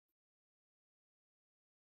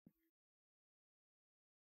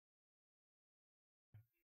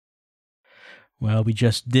Well, we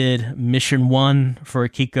just did mission 1 for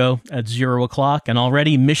Akiko at 0 o'clock, and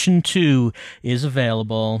already mission 2 is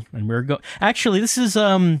available. And actually,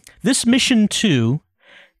 this mission 2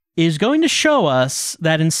 is going to show us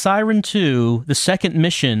that in Siren 2, the second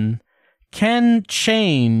mission can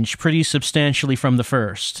change pretty substantially from the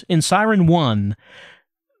first. In Siren 1,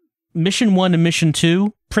 Mission 1 and Mission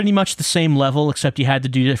 2, pretty much the same level, except you had to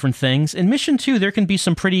do different things. In Mission 2, there can be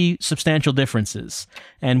some pretty substantial differences,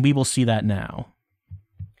 and we will see that now.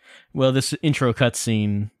 Well, this intro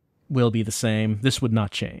cutscene will be the same. This would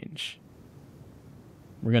not change.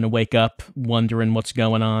 We're going to wake up wondering what's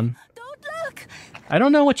going on. Don't look! I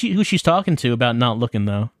don't know who she's talking to about not looking,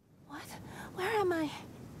 though. What? Where am I?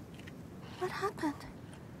 What happened?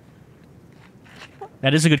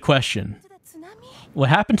 That is a good question. To that tsunami? What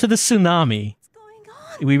happened to the tsunami? What's going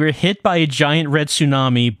on? We were hit by a giant red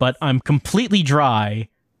tsunami, but I'm completely dry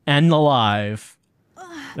and alive.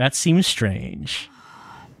 That seems strange.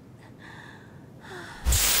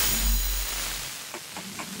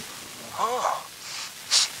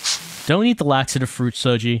 Don't eat the laxative fruit,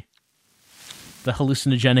 Soji. The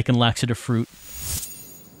hallucinogenic and laxative fruit.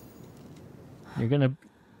 You're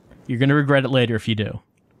gonna regret it later if you do.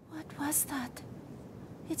 What was that?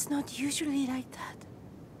 It's not usually like that.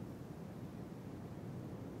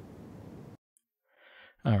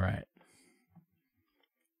 All right.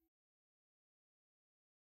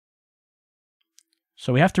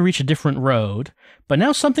 So we have to reach a different road, but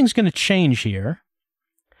now something's going to change here.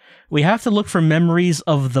 We have to look for memories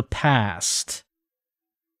of the past.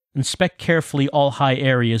 Inspect carefully all high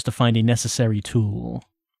areas to find a necessary tool.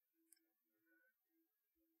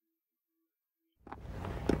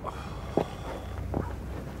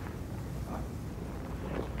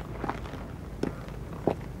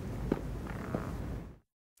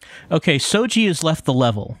 Okay, Soji has left the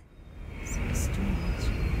level.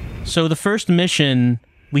 So the first mission,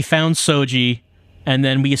 we found Soji, and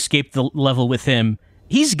then we escaped the level with him.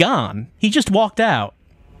 He's gone. He just walked out.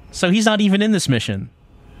 So he's not even in this mission.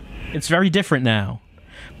 It's very different now.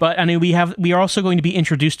 But, I mean, we are also going to be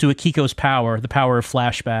introduced to Akiko's power, the power of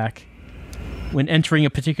Flashback. When entering a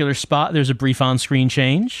particular spot, there's a brief on-screen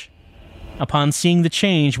change. Upon seeing the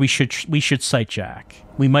change, we should sightjack.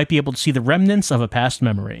 We might be able to see the remnants of a past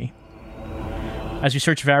memory. As we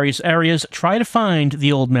search various areas, try to find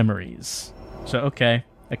the old memories. So, okay.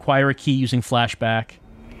 Acquire a key using Flashback.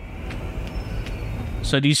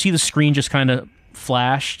 So, do you see the screen just kind of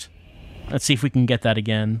flashed? Let's see if we can get that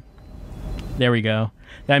again. There we go.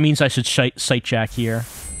 That means I should sightjack here.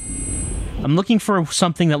 I'm looking for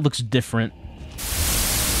something that looks different.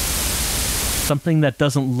 Something that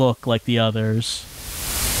doesn't look like the others.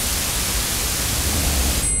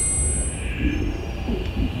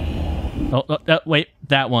 Wait,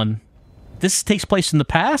 that one. This takes place in the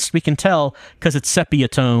past? We can tell because it's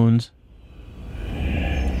sepia-toned.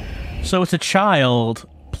 So it's a child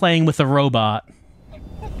playing with a robot.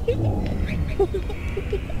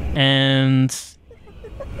 And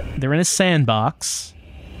they're in a sandbox.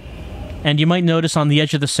 And you might notice on the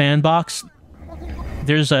edge of the sandbox,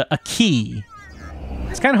 there's a key.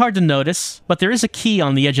 It's kind of hard to notice, but there is a key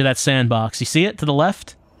on the edge of that sandbox. You see it to the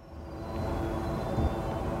left?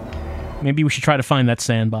 Maybe we should try to find that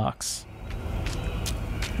sandbox.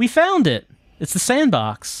 We found it! It's the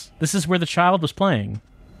sandbox. This is where the child was playing.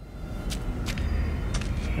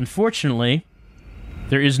 Unfortunately,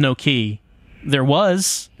 there is no key. There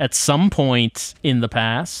was, at some point in the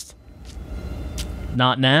past.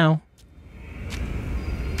 Not now.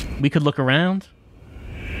 We could look around,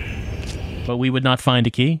 but we would not find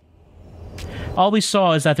a key. All we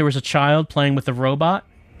saw is that there was a child playing with a robot,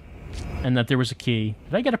 and that there was a key.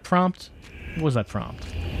 Did I get a prompt? What was that prompt?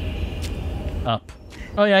 Up.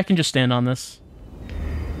 Oh yeah, I can just stand on this.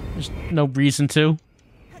 There's no reason to.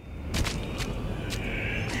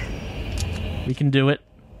 We can do it.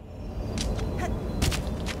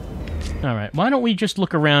 Alright, why don't we just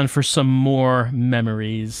look around for some more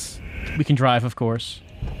memories? We can drive, of course.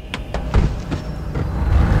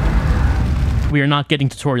 We are not getting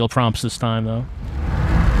tutorial prompts this time, though.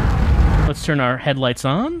 Let's turn our headlights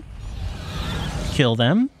on. Kill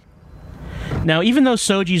them. Now, even though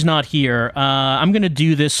Soji's not here, I'm gonna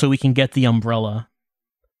do this so we can get the umbrella.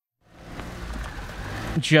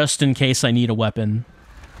 Just in case I need a weapon.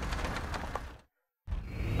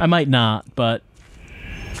 I might not, but...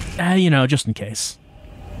 you know, just in case.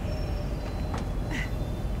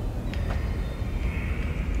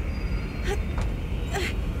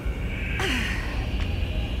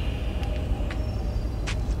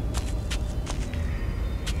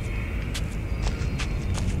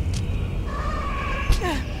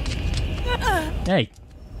 Hey.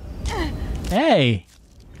 Hey!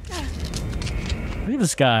 Look at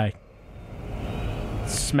this guy.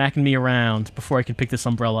 Smacking me around before I can pick this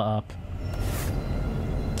umbrella up.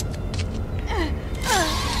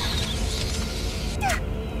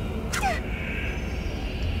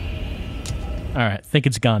 Alright, think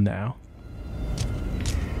it's gone now.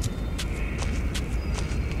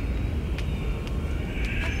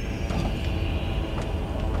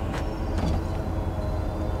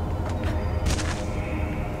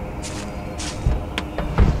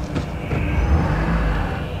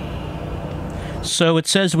 So it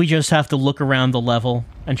says we just have to look around the level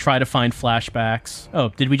and try to find flashbacks. Oh,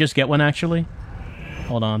 did we just get one actually?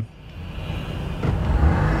 Hold on.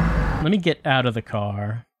 Let me get out of the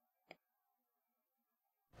car.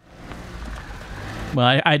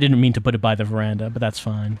 Well, I didn't mean to put it by the veranda, but that's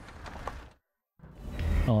fine.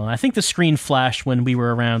 Hold on. I think the screen flashed when we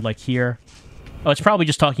were around, like, here. Oh, it's probably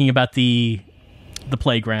just talking about the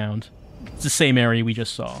playground. It's the same area we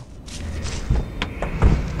just saw.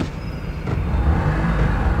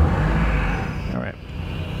 Alright.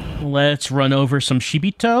 Let's run over some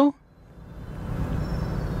Shibito.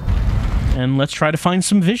 And let's try to find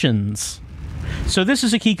some visions. So this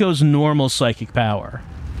is Akiko's normal psychic power.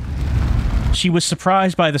 She was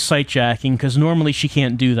surprised by the sightjacking, because normally she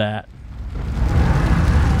can't do that.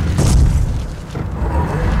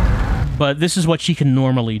 But this is what she can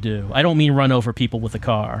normally do. I don't mean run over people with a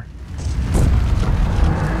car.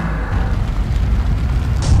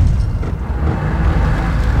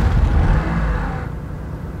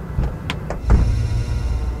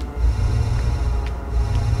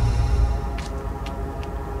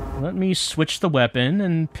 Let me switch the weapon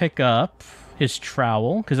and pick up his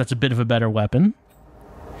trowel, because that's a bit of a better weapon.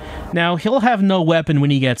 Now, he'll have no weapon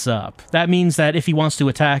when he gets up. That means that if he wants to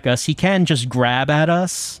attack us, he can just grab at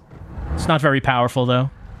us. It's not very powerful,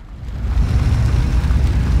 though.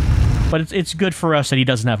 But it's good for us that he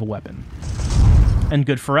doesn't have a weapon. And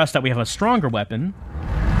good for us that we have a stronger weapon.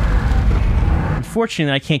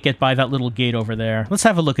 Unfortunately, I can't get by that little gate over there. Let's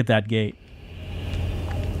have a look at that gate.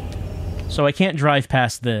 So I can't drive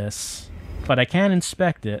past this, but I can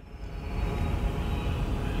inspect it.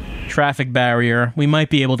 Traffic barrier. We might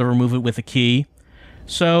be able to remove it with a key.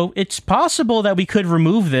 So it's possible that we could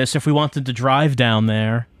remove this if we wanted to drive down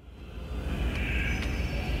there.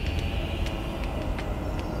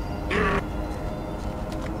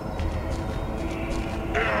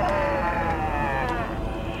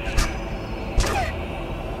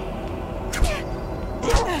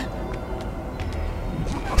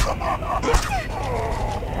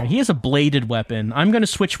 He has a bladed weapon. I'm going to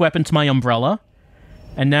switch weapon to my umbrella.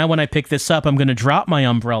 And now when I pick this up, I'm going to drop my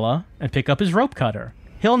umbrella and pick up his rope cutter.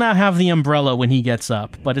 He'll now have the umbrella when he gets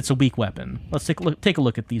up, but it's a weak weapon. Let's take a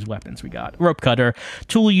look at these weapons we got. Rope cutter,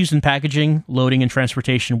 tool used in packaging, loading, and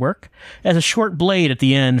transportation work. It has a short blade at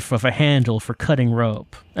the end of a handle for cutting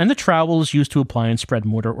rope. And the trowel is used to apply and spread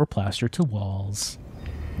mortar or plaster to walls.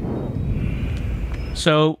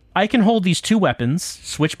 So I can hold these two weapons,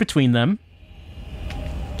 switch between them.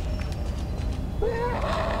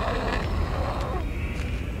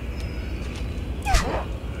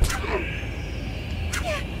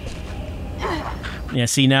 Yeah,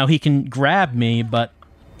 see, now he can grab me, but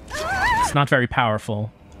it's not very powerful.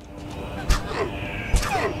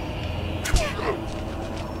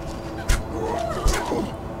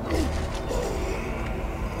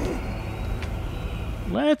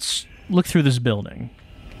 Let's look through this building.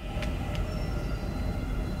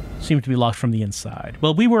 Seems to be locked from the inside.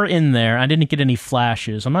 Well, we were in there. I didn't get any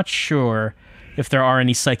flashes. I'm not sure if there are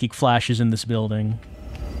any psychic flashes in this building.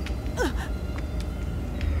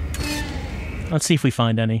 Let's see if we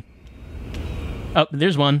find any. Oh,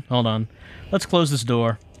 there's one. Hold on. Let's close this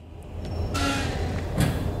door.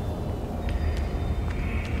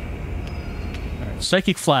 Alright,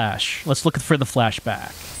 psychic flash. Let's look for the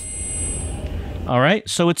flashback. Alright,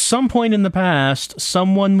 so at some point in the past,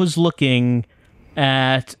 someone was looking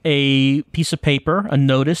at a piece of paper, a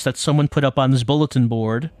notice that someone put up on this bulletin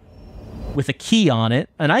board with a key on it.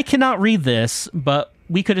 And I cannot read this, but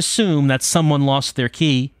we could assume that someone lost their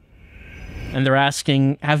key. And they're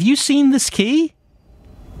asking, have you seen this key?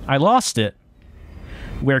 I lost it.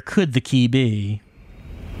 Where could the key be?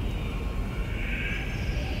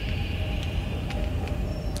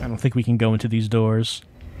 I don't think we can go into these doors.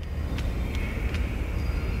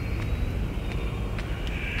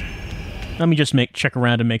 Let me just check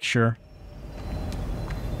around and make sure.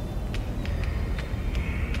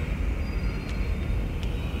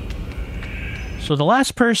 So the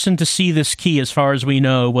last person to see this key, as far as we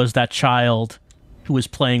know, was that child who was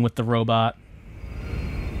playing with the robot.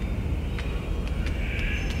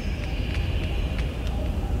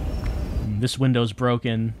 This window's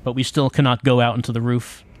broken, but we still cannot go out into the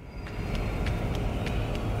roof.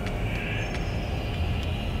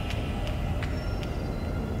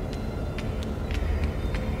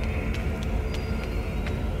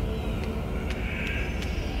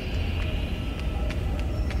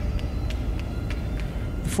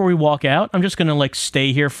 Before we walk out, I'm just gonna like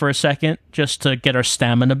stay here for a second just to get our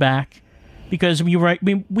stamina back, because we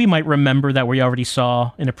might remember that we already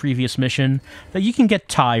saw in a previous mission that you can get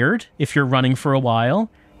tired if you're running for a while,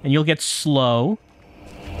 and you'll get slow,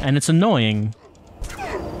 and it's annoying.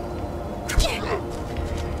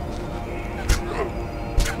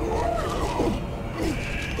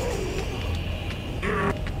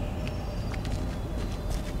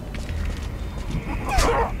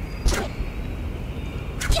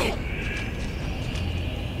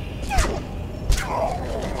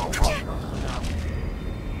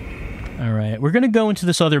 Alright, we're gonna go into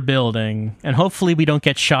this other building, and hopefully we don't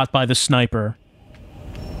get shot by the sniper.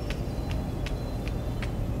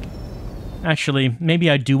 Actually,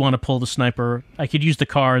 maybe I do want to pull the sniper. I could use the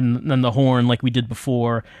car and then the horn like we did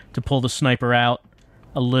before to pull the sniper out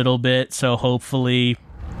a little bit, so hopefully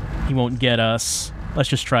he won't get us. Let's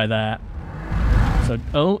just try that. So,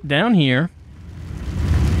 oh, down here.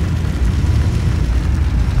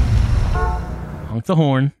 Honk the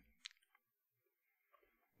horn.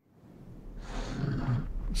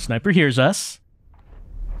 Sniper hears us.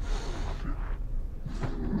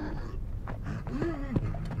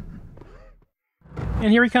 And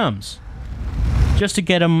here he comes. Just to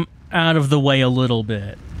get him out of the way a little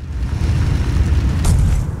bit.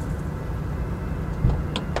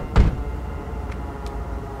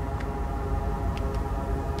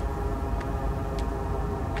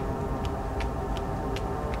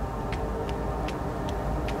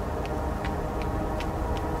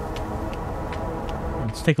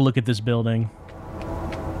 Let's take a look at this building.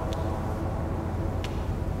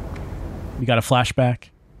 We got a flashback.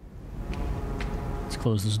 Let's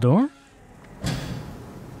close this door.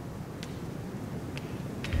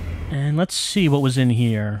 And let's see what was in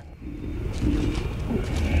here.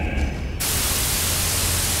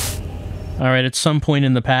 Alright, at some point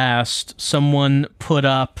in the past, someone put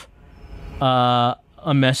up a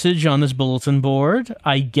message on this bulletin board,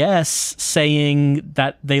 I guess, saying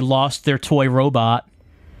that they lost their toy robot.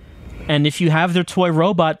 And if you have their toy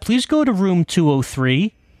robot, please go to room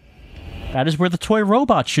 203. That is where the toy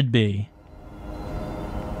robot should be.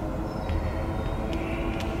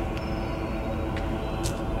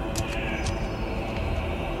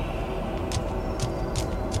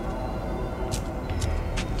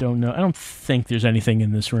 Don't know. I don't think there's anything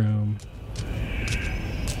in this room.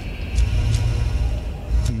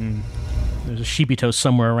 There's a sheepy toe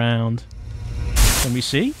somewhere around. Can we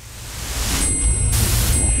see?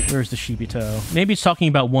 Where's the sheepy toe? Maybe it's talking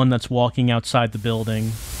about one that's walking outside the building.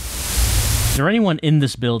 Is there anyone in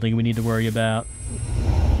this building we need to worry about?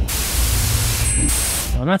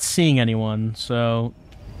 I'm not seeing anyone, so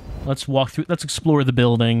let's walk through. Let's explore the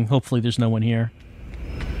building. Hopefully there's no one here.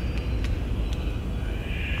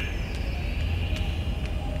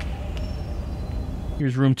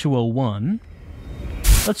 Here's room 201.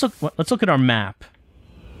 Let's look at our map.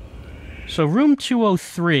 So room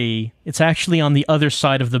 203, it's actually on the other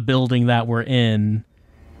side of the building that we're in.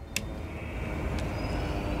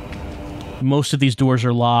 Most of these doors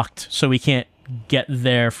are locked, so we can't get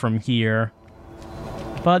there from here.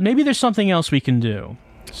 But maybe there's something else we can do.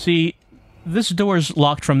 See, this door's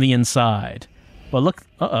locked from the inside. But look,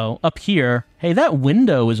 up here. Hey, that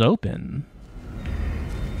window is open.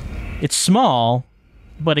 It's small,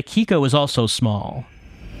 but Akiko is also small.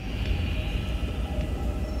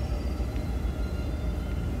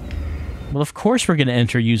 Well, of course we're going to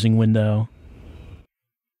enter using window.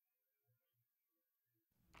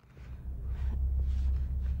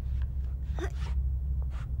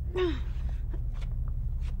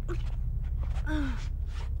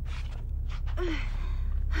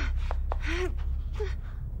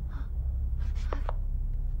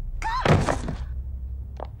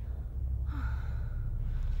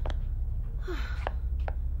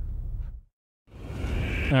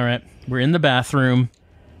 All right, we're in the bathroom.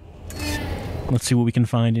 Let's see what we can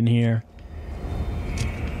find in here.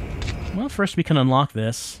 Well, first we can unlock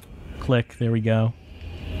this. Click, there we go.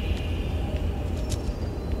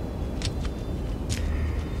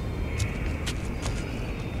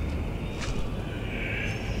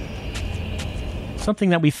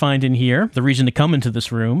 Something that we find in here, the reason to come into this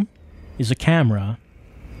room, is a camera.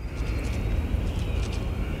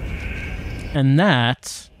 And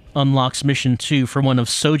that unlocks mission 2 for one of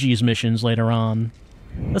Soji's missions later on.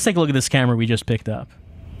 Let's take a look at this camera we just picked up.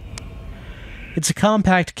 It's a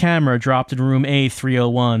compact camera dropped in room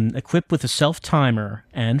A301, equipped with a self-timer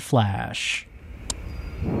and flash.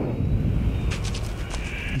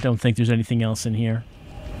 I don't think there's anything else in here.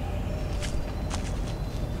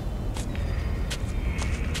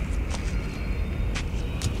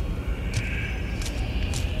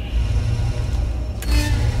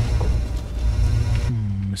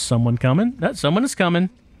 Is someone coming? No, someone is coming.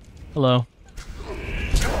 Hello.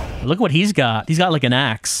 Look what he's got. He's got like an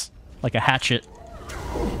axe. Like a hatchet.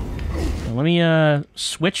 Now let me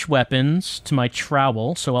switch weapons to my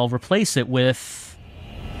trowel, so I'll replace it with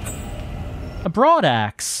a broad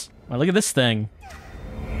axe. Wow, look at this thing.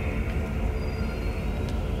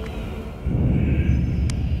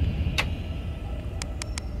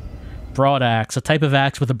 Broad axe, a type of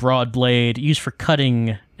axe with a broad blade used for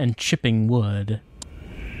cutting and chipping wood.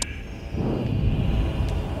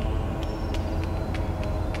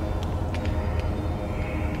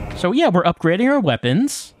 So yeah, we're upgrading our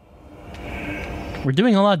weapons. We're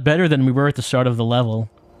doing a lot better than we were at the start of the level.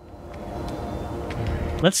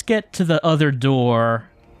 Let's get to the other door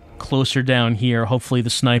closer down here. Hopefully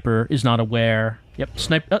the sniper is not aware. Yep,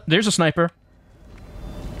 oh, there's a sniper.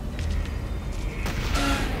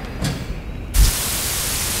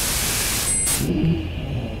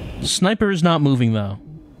 Sniper is not moving, though.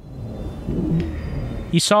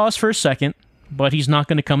 He saw us for a second, but he's not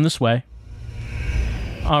going to come this way.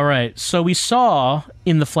 Alright, so we saw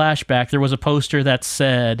in the flashback there was a poster that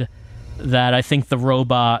said that I think the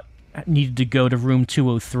robot needed to go to room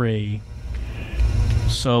 203.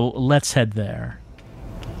 So let's head there.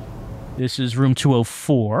 This is room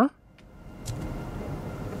 204.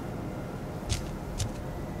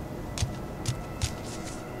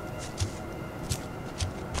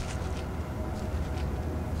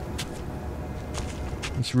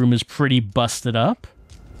 This room is pretty busted up.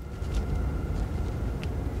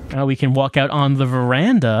 Now we can walk out on the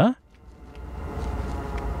veranda.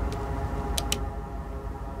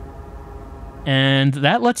 And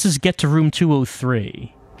that lets us get to room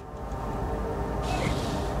 203.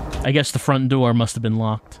 I guess the front door must have been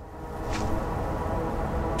locked.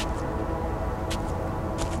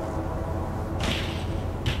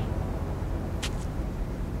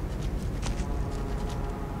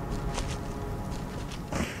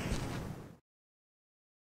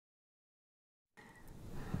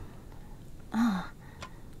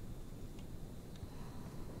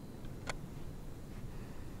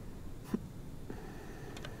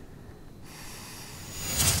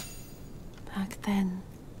 Back then,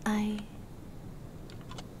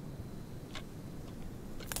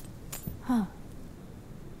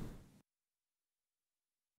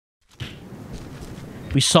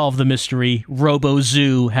 We solved the mystery.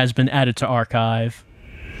 Robo-Zoo has been added to archive.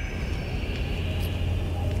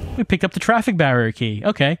 We picked up the traffic barrier key.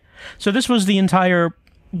 Okay. So this was the entire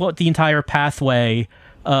pathway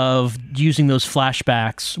of using those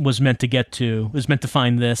flashbacks was meant to get to. Was meant to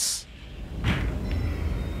find this.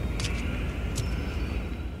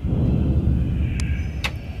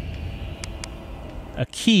 A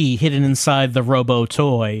key hidden inside the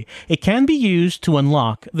robo-toy. It can be used to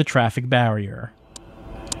unlock the traffic barrier.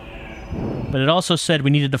 But it also said we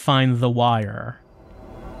needed to find the wire.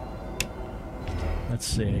 Let's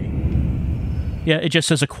see. Yeah, it just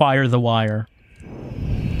says acquire the wire.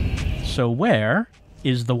 So where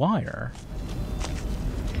is the wire?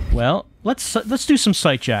 Well, let's do some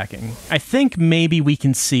sightjacking. I think maybe we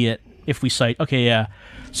can see it if we sight... Okay, yeah.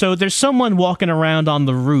 So there's someone walking around on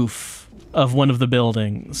the roof of one of the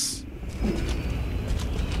buildings.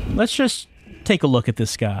 Let's just take a look at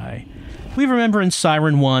this guy. We remember in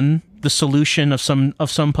Siren 1, the solution of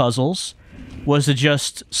some puzzles was to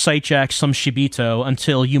just sightjack some shibito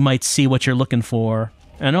until you might see what you're looking for.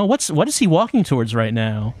 And oh, what is he walking towards right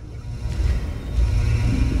now?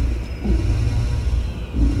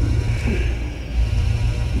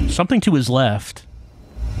 Something to his left.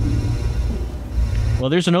 Well,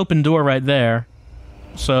 there's an open door right there.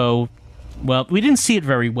 So, well, we didn't see it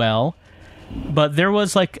very well, but there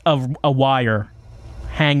was like a wire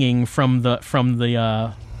hanging from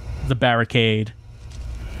the barricade.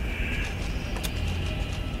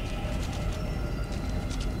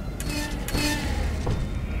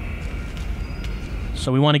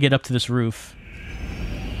 So we want to get up to this roof.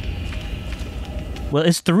 Well,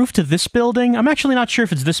 is the roof to this building? I'm actually not sure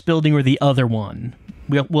if it's this building or the other one.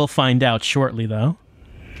 We'll find out shortly, though.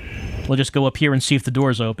 We'll just go up here and see if the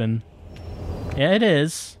door's open. Yeah, it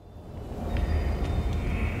is.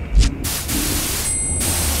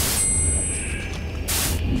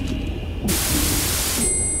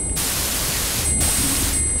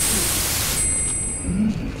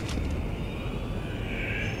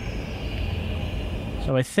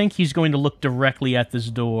 So I think he's going to look directly at this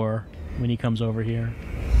door when he comes over here.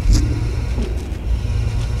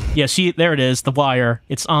 Yeah, see, there it is, the wire.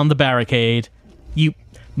 It's on the barricade. It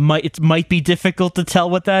might be difficult to tell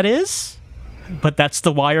what that is, but that's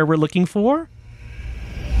the wire we're looking for.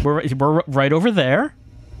 We're right over there.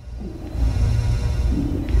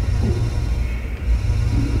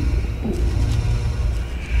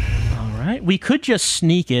 All right, we could just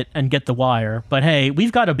sneak it and get the wire, but hey,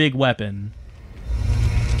 we've got a big weapon.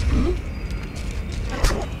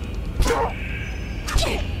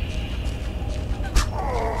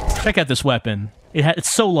 Check out this weapon. It's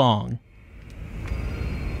so long.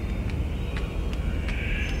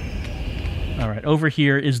 All right, over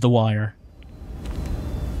here is the wire.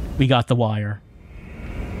 We got the wire.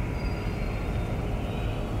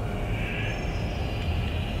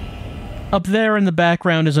 Up there in the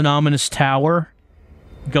background is an ominous tower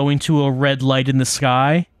going to a red light in the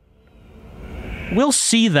sky. We'll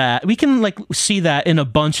see that. We can, like, see that in a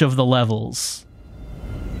bunch of the levels.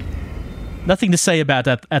 Nothing to say about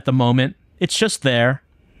that at the moment. It's just there.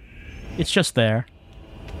 It's just there.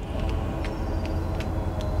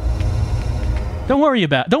 Don't worry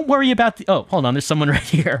about the... Oh, hold on, there's someone right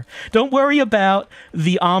here. Don't worry about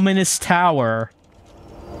the ominous tower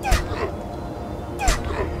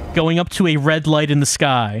going up to a red light in the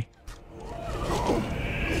sky.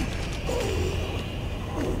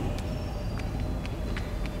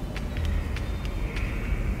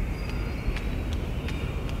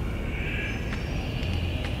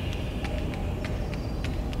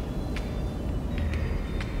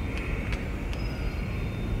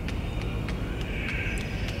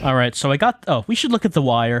 Alright, so I got... Oh, we should look at the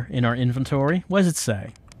wire in our inventory. What does it say?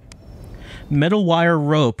 Metal wire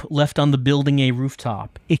rope left on the building A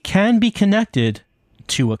rooftop. It can be connected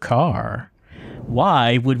to a car.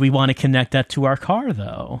 Why would we want to connect that to our car,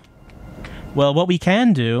 though? Well, what we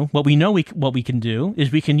can do, what we can do,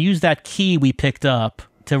 is we can use that key we picked up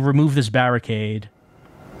to remove this barricade.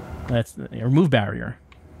 That's... remove barrier.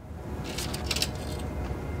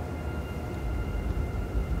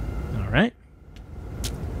 Alright.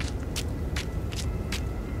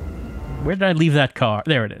 Where did I leave that car?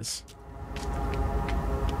 There it is.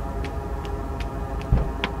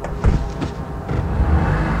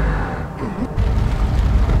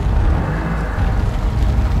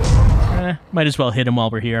 Might as well hit him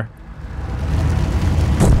while we're here.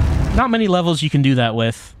 Not many levels you can do that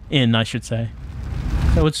with. I should say.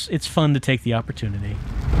 So it's fun to take the opportunity.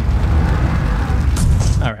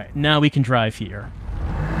 Alright, now we can drive here.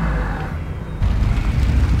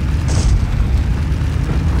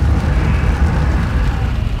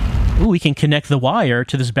 Ooh, we can connect the wire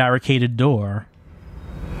to this barricaded door.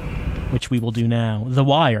 Which we will do now. The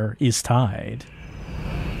wire is tied.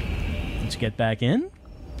 Let's get back in.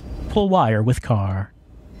 Pull wire with car.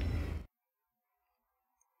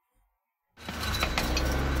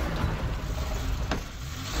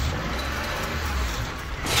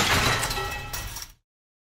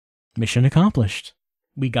 Mission accomplished.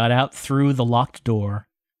 We got out through the locked door.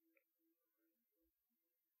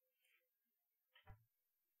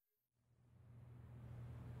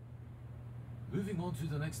 Moving on to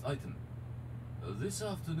the next item. This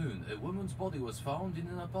afternoon, a woman's body was found in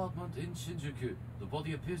an apartment in Shinjuku. The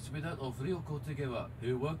body appears to be that of Ryoko Tegewa,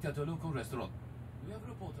 who worked at a local restaurant. We have a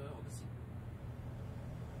reporter on the scene.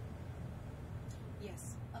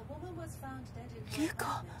 Yes, a woman was found dead in her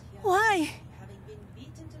apartment here, Why? having been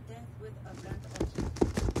beaten to death with a blunt object.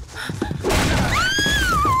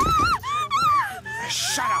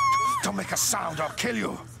 Shut up! Don't make a sound, I'll kill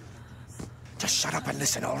you! Just shut up and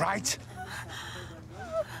listen, all right?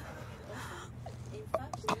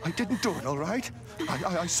 I didn't do it, all right?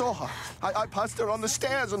 I saw her. I passed her on the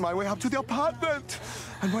stairs on my way up to the apartment.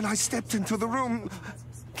 And when I stepped into the room,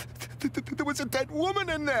 there was a dead woman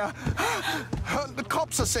in there. The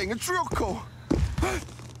cops are saying it's Ryoko.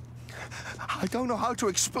 I don't know how to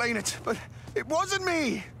explain it, but it wasn't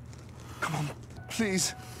me. Come on,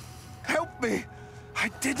 please, help me. I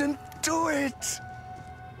didn't do it.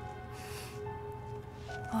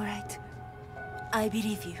 All right. I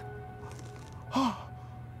believe you.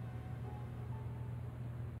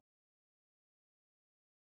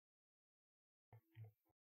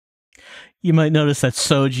 You might notice that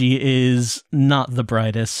Soji is not the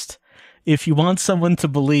brightest. If you want someone to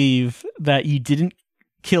believe that you didn't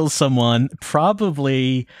kill someone,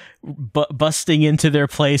 probably busting into their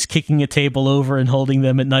place, kicking a table over, and holding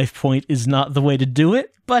them at knife point is not the way to do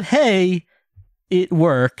it. But hey, it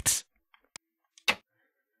worked.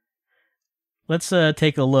 Let's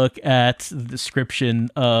take a look at the description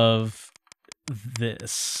of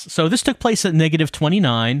this. So this took place at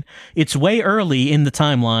 -29. It's way early in the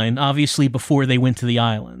timeline, obviously before they went to the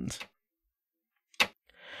island.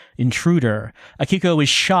 Intruder. Akiko is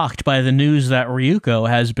shocked by the news that Ryuko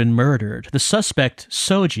has been murdered. The suspect,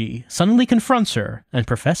 Soji, suddenly confronts her and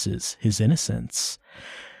professes his innocence.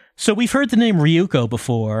 So we've heard the name Ryuko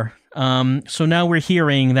before. So now we're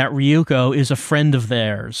hearing that Ryuko is a friend of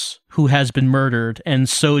theirs who has been murdered, and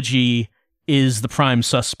Soji is the prime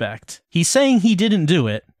suspect. He's saying he didn't do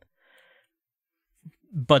it,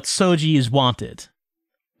 but Soji is wanted.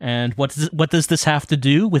 And what does this have to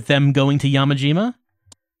do with them going to Yamajima?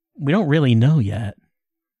 We don't really know yet.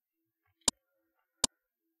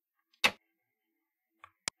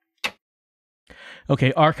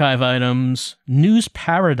 Okay, archive items. News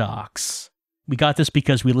Paradox. We got this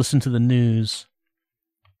because we listened to the news.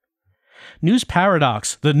 News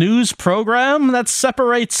Paradox, the news program that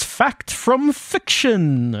separates fact from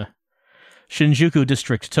fiction. Shinjuku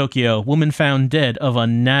District, Tokyo. Woman found dead of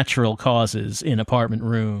unnatural causes in apartment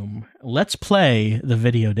room. Let's play the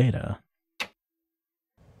video data.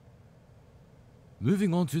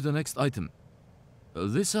 Moving on to the next item.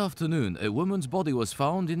 This afternoon, a woman's body was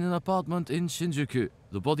found in an apartment in Shinjuku.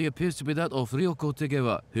 The body appears to be that of Ryoko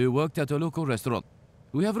Tegewa, who worked at a local restaurant.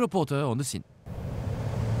 We have a reporter on the scene.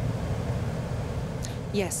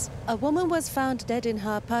 Yes, a woman was found dead in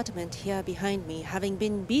her apartment here behind me, having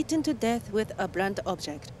been beaten to death with a blunt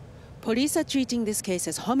object. Police are treating this case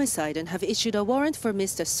as homicide and have issued a warrant for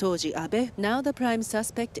Mr. Soji Abe, now the prime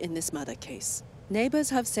suspect in this murder case. Neighbors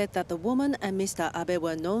have said that the woman and Mr. Abe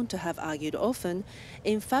were known to have argued often.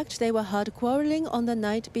 In fact, they were heard quarreling on the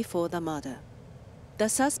night before the murder. The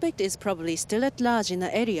suspect is probably still at large in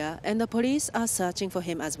the area, and the police are searching for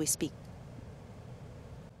him as we speak.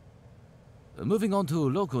 Moving on to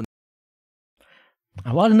local.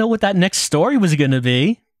 I want to know what that next story was going to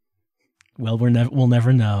be. Well, we'll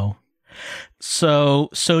never know. So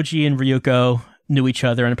Soji and Ryuko knew each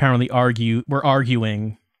other and apparently were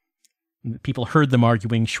arguing. People heard them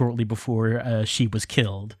arguing shortly before she was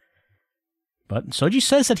killed. But Soji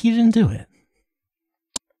says that he didn't do it.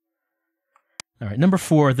 All right, number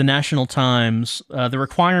 4, the National Times. The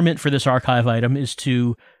requirement for this archive item is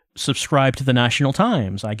to subscribe to the National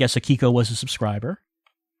Times. I guess Akiko was a subscriber.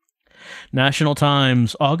 National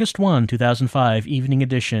Times, August 1, 2005, evening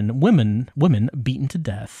edition. Women beaten to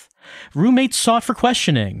death. Roommates sought for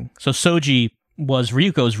questioning. So Soji was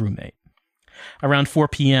Ryuko's roommate. Around 4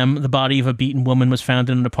 p.m., the body of a beaten woman was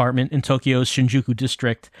found in an apartment in Tokyo's Shinjuku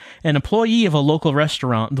district. An employee of a local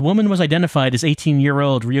restaurant, the woman was identified as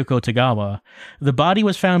 18-year-old Ryuko Tagawa. The body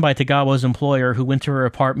was found by Tagawa's employer, who went to her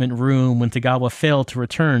apartment room when Tagawa failed to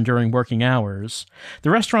return during working hours.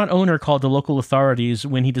 The restaurant owner called the local authorities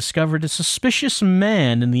when he discovered a suspicious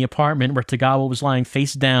man in the apartment where Tagawa was lying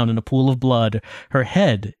face down in a pool of blood, her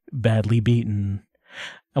head badly beaten.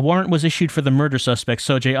 A warrant was issued for the murder suspect,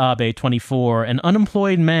 Soji Abe, 24, an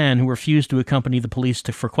unemployed man who refused to accompany the police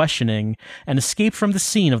for questioning and escaped from the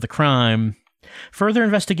scene of the crime. Further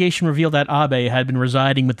investigation revealed that Abe had been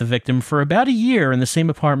residing with the victim for about a year in the same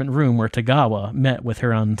apartment room where Tagawa met with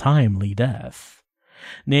her untimely death.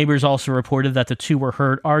 Neighbors also reported that the two were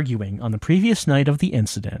heard arguing on the previous night of the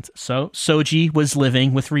incident. So, Soji was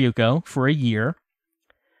living with Ryuko for a year.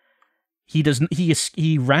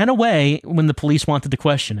 He ran away when the police wanted to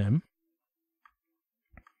question him.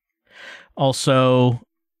 Also,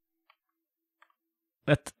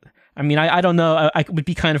 I don't know. I would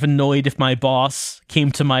be kind of annoyed if my boss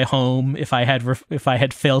came to my home if I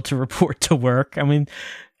had failed to report to work. I mean,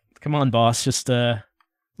 come on, boss, just a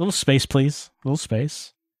little space, please. A little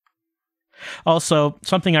space. Also,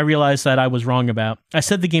 something I realized that I was wrong about. I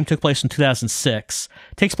said the game took place in 2006.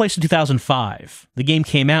 It takes place in 2005. The game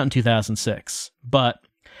came out in 2006. But,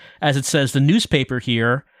 as it says, the newspaper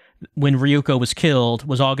here, when Ryuko was killed,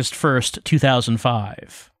 was August 1st,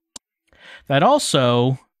 2005. That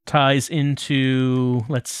also ties into,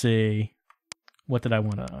 let's see, what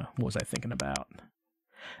was I thinking about?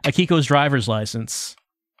 Akiko's driver's license.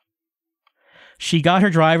 She got her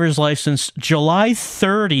driver's license July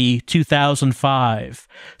 30, 2005.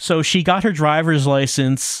 So she got her driver's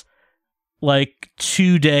license like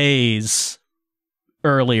 2 days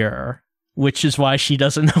earlier, which is why she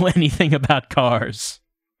doesn't know anything about cars.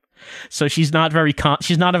 So she's not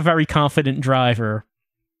a very confident driver.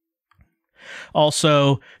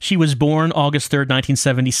 Also, she was born August 3rd,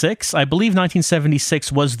 1976. I believe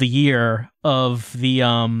 1976 was the year of the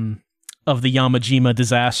Yamajima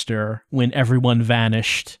disaster when everyone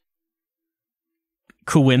vanished.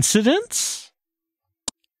 Coincidence?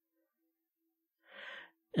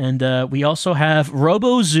 And we also have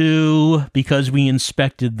RoboZoo because we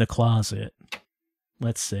inspected the closet.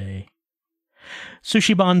 Let's see.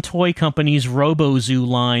 Sushiban Toy Company's RoboZoo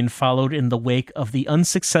line followed in the wake of the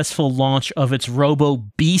unsuccessful launch of its Robo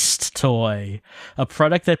Beast toy, a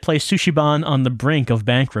product that placed Sushiban on the brink of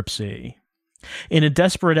bankruptcy. In a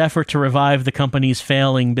desperate effort to revive the company's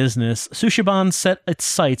failing business, Sushiban set its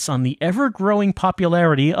sights on the ever-growing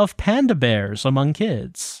popularity of panda bears among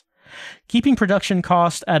kids. Keeping production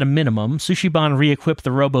cost at a minimum, Sushiban re-equipped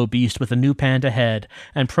the Robo Beast with a new panda head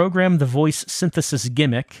and programmed the voice synthesis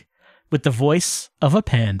gimmick with the voice of a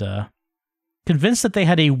panda. Convinced that they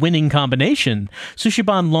had a winning combination,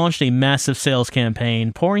 Sushiban launched a massive sales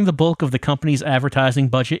campaign, pouring the bulk of the company's advertising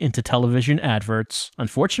budget into television adverts.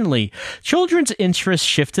 Unfortunately, children's interest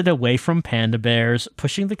shifted away from panda bears,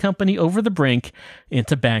 pushing the company over the brink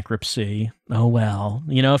into bankruptcy. Oh well,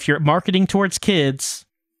 if you're marketing towards kids,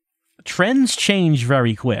 trends change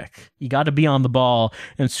very quick. You got to be on the ball,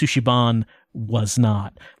 and Sushiban was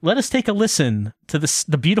not. Let us take a listen to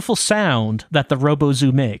the beautiful sound that the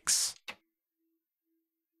RoboZoo makes.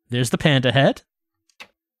 There's the panda head.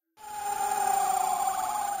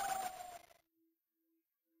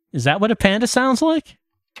 Is that what a panda sounds like?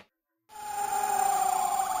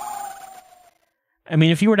 I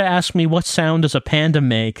mean, if you were to ask me what sound does a panda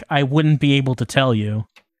make, I wouldn't be able to tell you.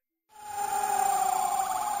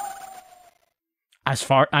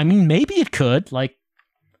 Maybe it could.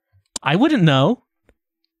 I wouldn't know.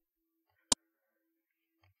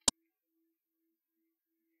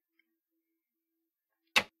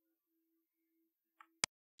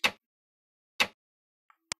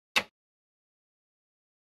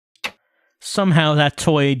 Somehow that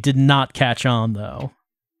toy did not catch on, though.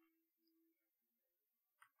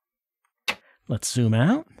 Let's zoom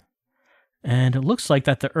out. And it looks like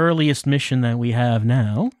that the earliest mission that we have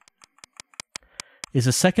now is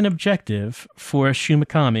a second objective for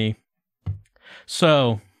Shumikami.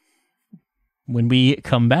 So, when we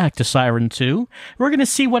come back to Siren 2, we're going to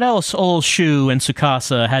see what else old Shu and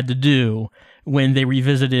Tsukasa had to do when they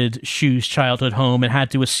revisited Shu's childhood home and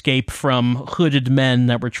had to escape from hooded men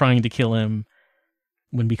that were trying to kill him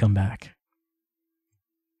when we come back.